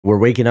We're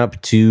waking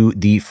up to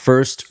the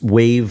first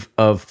wave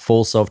of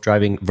full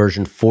self-driving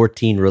version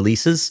 14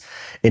 releases,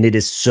 and it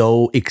is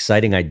so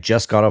exciting. I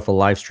just got off a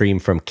live stream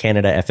from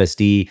Canada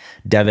FSD.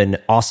 Devin,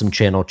 awesome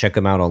channel. Check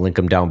them out. I'll link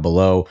them down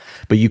below.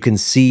 But you can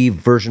see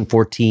version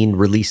 14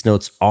 release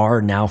notes are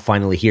now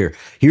finally here.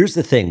 Here's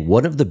the thing.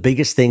 One of the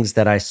biggest things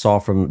that I saw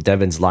from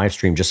Devin's live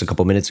stream just a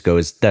couple minutes ago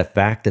is the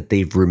fact that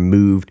they've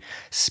removed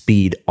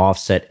speed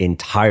offset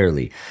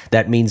entirely.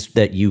 That means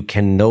that you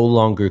can no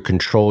longer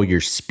control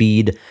your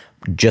speed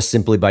just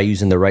simply by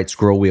using the right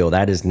scroll wheel.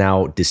 That is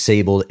now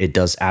disabled. It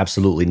does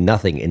absolutely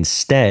nothing.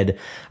 Instead,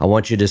 I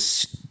want you to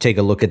take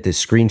a look at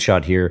this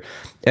screenshot here.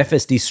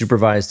 FSD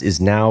Supervised is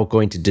now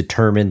going to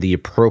determine the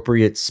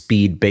appropriate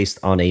speed based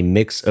on a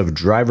mix of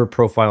driver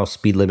profile,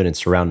 speed limit, and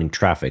surrounding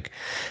traffic.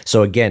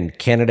 So again,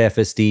 Canada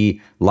FSD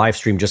live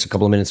stream just a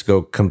couple of minutes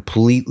ago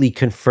completely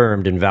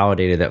confirmed and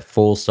validated that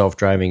full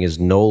self-driving is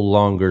no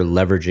longer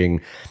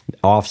leveraging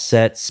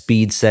offset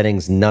speed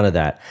settings, none of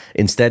that.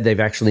 Instead, they've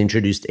actually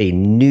introduced a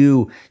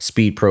new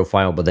speed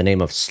profile by the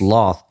name of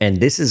Sloth, and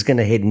this is going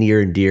to hit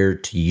near and dear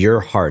to your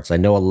hearts. I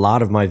know a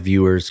lot of my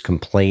viewers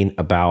complain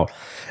about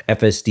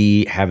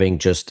FSD having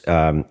just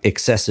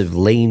excessive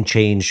lane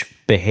change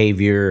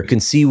behavior. You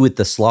can see with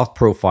the Sloth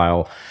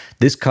profile,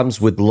 this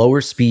comes with lower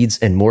speeds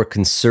and more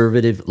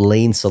conservative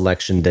lane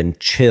selection than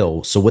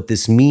Chill. So what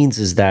this means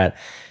is that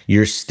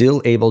you're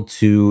still able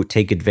to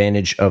take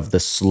advantage of the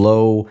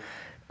slow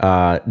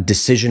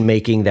decision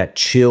making that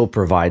Chill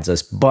provides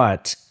us,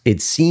 but it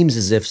seems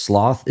as if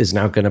Sloth is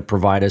now going to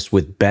provide us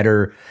with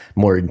better,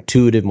 more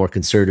intuitive, more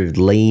conservative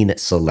lane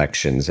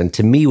selections. And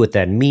to me, what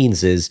that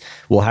means is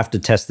we'll have to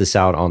test this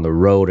out on the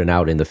road and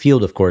out in the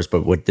field, of course.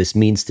 But what this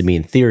means to me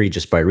in theory,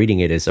 just by reading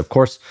it, is, of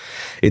course,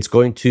 it's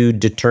going to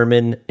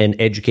determine and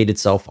educate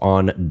itself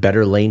on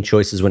better lane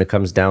choices when it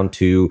comes down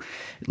to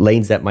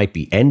lanes that might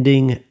be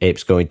ending.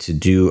 It's going to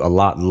do a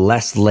lot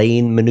less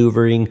lane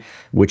maneuvering,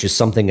 which is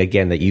something,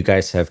 again, that you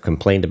guys have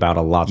complained about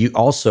a lot.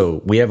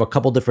 We have a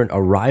couple different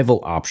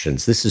arrival options.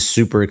 This is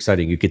super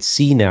exciting. You could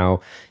see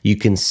now, you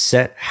can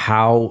set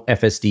how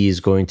FSD is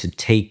going to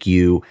take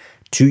you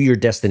to your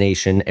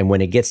destination. And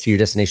when it gets to your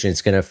destination,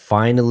 it's going to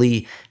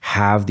finally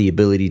have the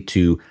ability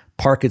to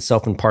park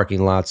itself in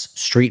parking lots,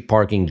 street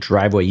parking,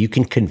 driveway. You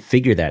can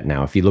configure that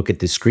now. If you look at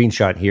this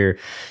screenshot here,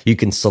 you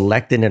can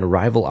select an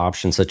arrival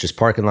option such as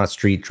parking lot,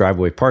 street,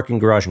 driveway, parking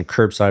garage, and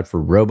curbside for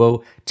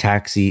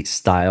robo-taxi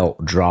style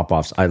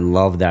drop-offs. I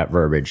love that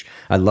verbiage.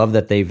 I love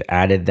that they've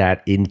added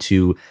that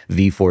into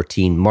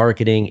V14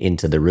 marketing,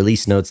 into the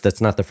release notes.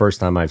 That's not the first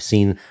time I've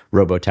seen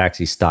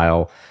robo-taxi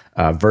style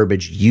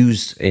verbiage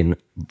used in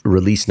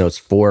release notes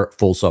for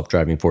full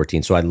self-driving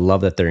 14. So I love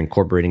that they're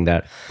incorporating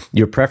that.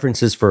 Your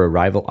preferences for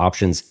arrival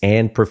options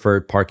and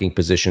preferred parking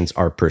positions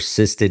are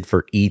persisted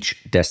for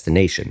each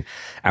destination.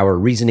 Our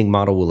reasoning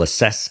model will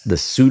assess the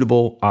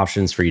suitable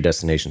options for your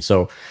destination.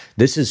 So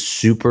this is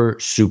super,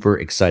 super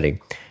exciting.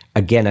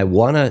 Again, I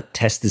want to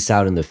test this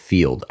out in the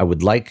field. I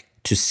would like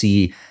to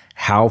see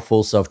how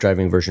full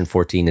self-driving version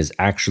 14 is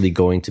actually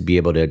going to be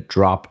able to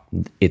drop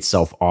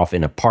itself off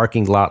in a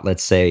parking lot.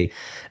 Let's say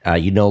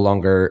you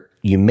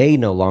may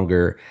no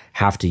longer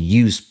have to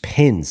use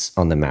pins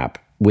on the map.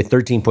 With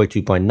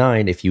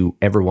 13.2.9, if you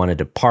ever wanted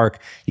to park,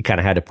 you kind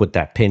of had to put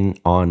that pin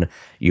on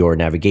your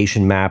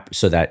navigation map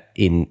so that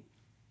in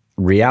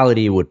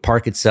reality it would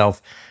park itself.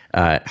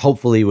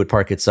 Hopefully it would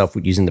park itself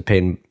using the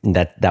pin.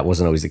 That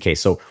wasn't always the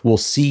case. So we'll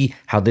see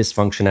how this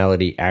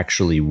functionality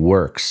actually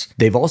works.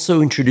 They've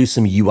also introduced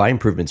some UI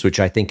improvements,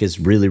 which I think is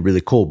really, really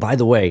cool. By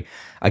the way,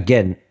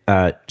 again,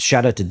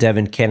 shout out to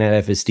Devin,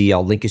 Canada FSD.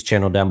 I'll link his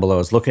channel down below. I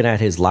was looking at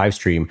his live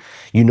stream.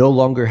 You no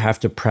longer have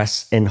to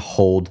press and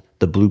hold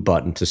the blue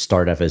button to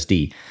start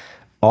FSD.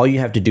 All you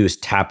have to do is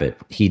tap it.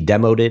 He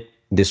demoed it.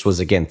 This was,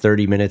 again,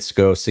 30 minutes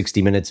ago,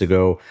 60 minutes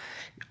ago.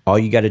 All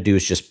you got to do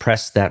is just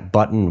press that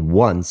button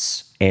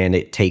once and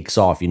it takes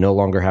off. You no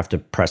longer have to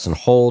press and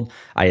hold.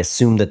 I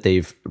assume that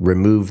they've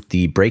removed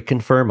the brake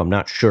confirm. I'm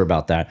not sure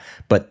about that,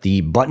 but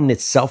the button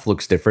itself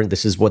looks different.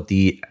 This is what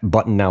the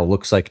button now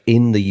looks like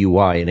in the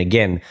UI. And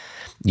again,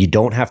 you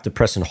don't have to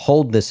press and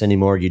hold this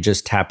anymore. You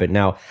just tap it.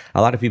 Now,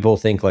 a lot of people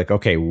think like,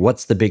 okay,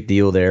 what's the big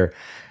deal there?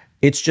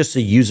 It's just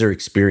a user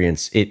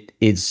experience.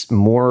 It's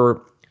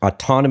more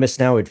autonomous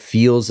now. It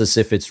feels as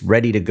if it's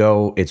ready to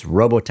go. It's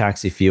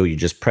robo-taxi feel. You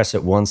just press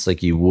it once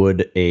like you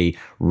would a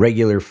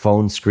regular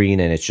phone screen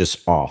and it's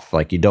just off.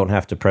 Like you don't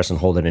have to press and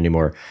hold it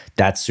anymore.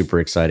 That's super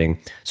exciting.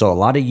 So a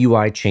lot of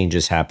UI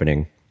changes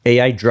happening.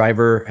 AI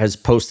Driver has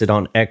posted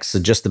on X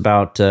just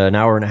about an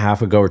hour and a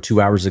half ago or 2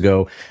 hours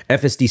ago,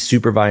 FSD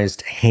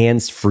supervised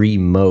hands-free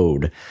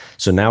mode.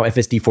 So now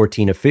FSD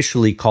 14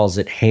 officially calls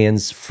it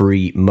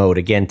hands-free mode.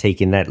 Again,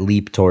 taking that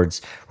leap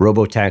towards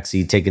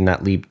robotaxi, taking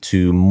that leap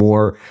to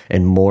more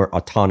and more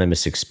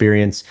autonomous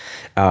experience.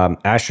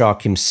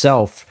 Ashok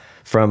himself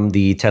from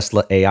the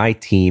Tesla AI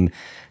team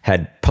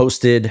had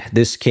posted.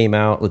 This came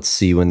out, let's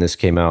see when this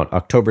came out,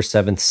 October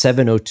 7th,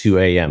 7:02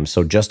 a.m.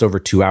 So just over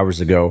 2 hours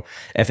ago,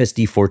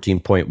 FSD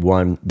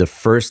 14.1, the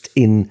first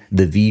in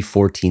the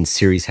V14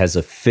 series, has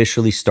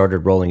officially started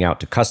rolling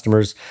out to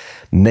customers.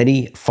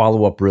 Many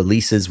follow-up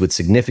releases with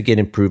significant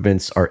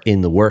improvements are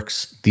in the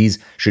works. These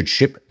should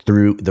ship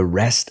through the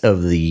rest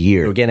of the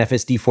year. So again,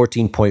 FSD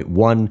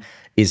 14.1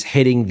 is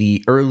hitting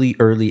the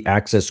early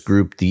access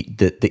group, the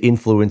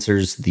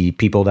influencers, the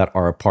people that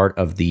are a part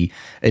of the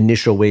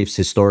initial waves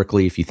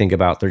historically. If you think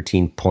about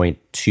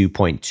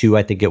 13.2.2,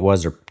 I think it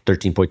was, or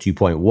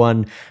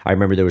 13.2.1, I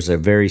remember there was a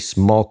very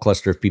small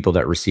cluster of people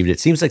that received it. It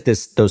seems like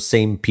those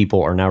same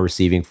people are now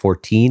receiving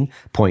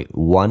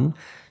 14.1.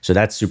 So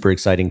that's super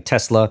exciting.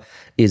 Tesla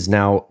is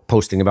now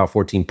posting about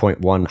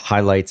 14.1.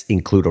 Highlights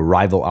include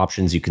arrival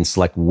options. You can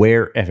select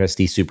where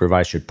FSD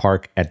Supervised should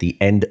park at the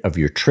end of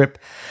your trip.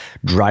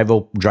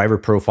 Driver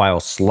profile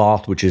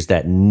sloth, which is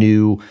that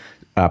new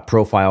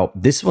profile.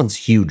 This one's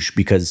huge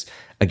because,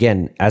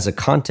 again, as a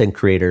content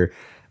creator,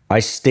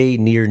 I stay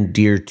near and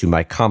dear to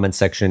my comment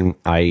section.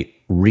 I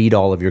read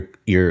all of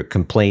your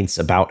complaints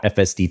about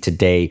FSD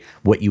today,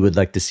 what you would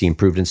like to see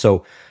improved. And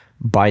so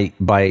by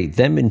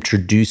them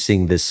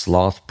introducing this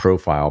sloth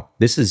profile,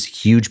 this is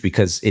huge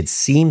because it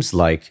seems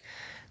like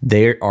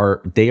they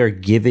are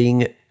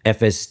giving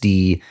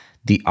FSD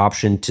the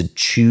option to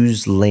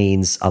choose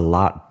lanes a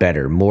lot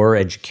better, more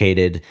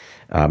educated,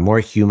 more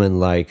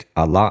human-like,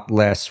 a lot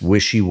less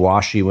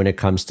wishy-washy when it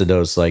comes to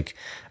those like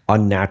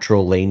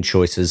unnatural lane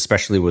choices,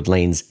 especially with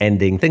lanes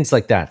ending, things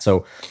like that.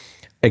 So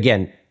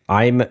again,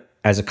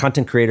 as a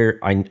content creator,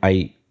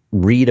 I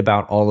read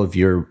about all of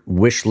your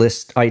wish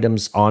list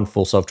items on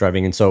Full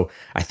Self-Driving. And so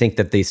I think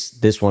that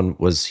this one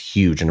was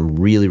huge, and I'm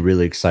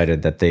really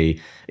excited that they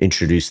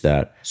introduced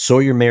that.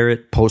 Sawyer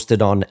Merritt posted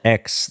on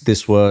X.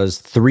 This was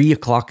 3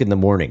 o'clock in the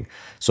morning.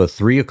 So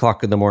 3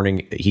 o'clock in the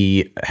morning,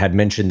 he had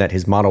mentioned that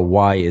his Model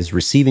Y is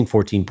receiving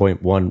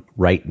 14.1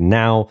 right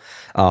now.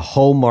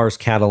 Whole Mars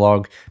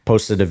Catalog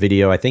posted a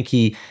video. I think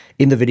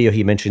in the video,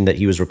 he mentioned that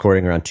he was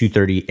recording around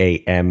 2:30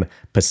 a.m.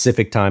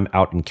 Pacific time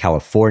out in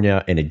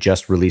California, and it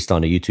just released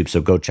on YouTube, so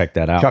go check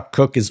that out. Chuck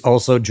Cook is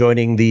also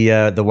joining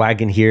the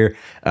wagon here.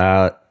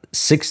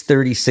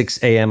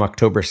 6:36 a.m.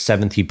 October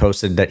 7th, he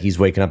posted that he's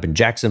waking up in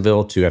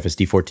Jacksonville to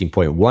FSD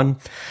 14.1,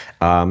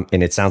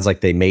 and it sounds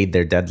like they made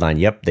their deadline.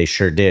 Yep, they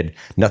sure did.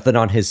 Nothing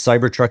on his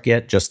Cybertruck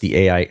yet, just the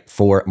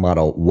AI4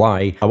 Model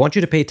Y. I want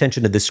you to pay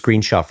attention to this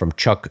screenshot from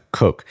Chuck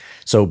Cook.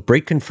 So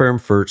brake confirm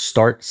for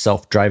start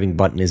self-driving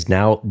button is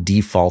now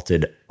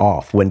defaulted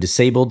off. When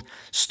disabled,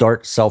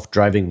 start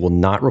self-driving will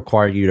not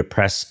require you to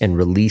press and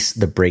release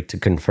the brake to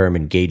confirm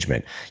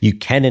engagement. You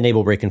can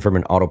enable brake confirm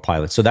in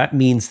autopilot. So that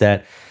means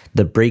that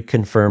the brake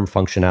confirm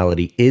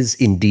functionality is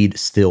indeed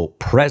still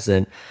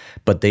present,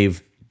 but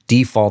they've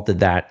defaulted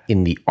that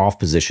in the off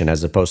position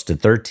as opposed to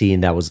 13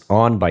 that was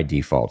on by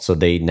default. So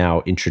they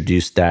now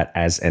introduced that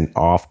as an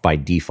off by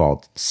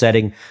default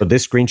setting. So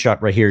this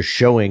screenshot right here is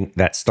showing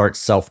that start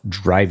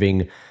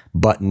self-driving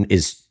button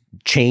is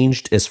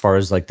changed as far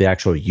as like the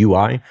actual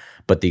UI,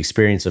 but the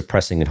experience of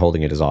pressing and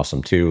holding it is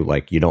awesome too.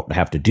 Like you don't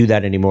have to do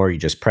that anymore. You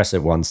just press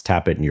it once,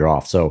 tap it, and you're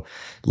off. So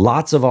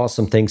lots of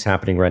awesome things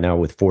happening right now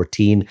with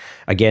 14.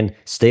 Again,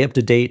 stay up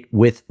to date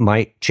with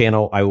my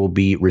channel. I will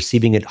be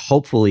receiving it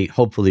hopefully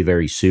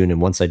very soon.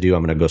 And once I do,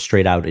 I'm going to go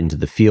straight out into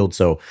the field.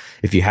 So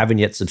if you haven't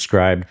yet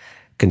subscribed,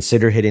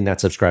 consider hitting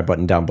that subscribe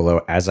button down below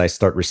as I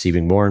start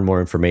receiving more and more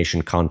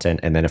information,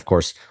 content. And then, of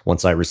course,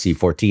 once I receive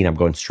 14, I'm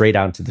going straight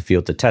out into the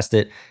field to test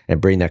it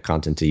and bring that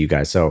content to you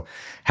guys. So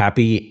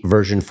happy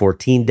version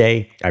 14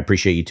 day. I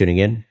appreciate you tuning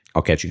in.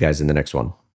 I'll catch you guys in the next one.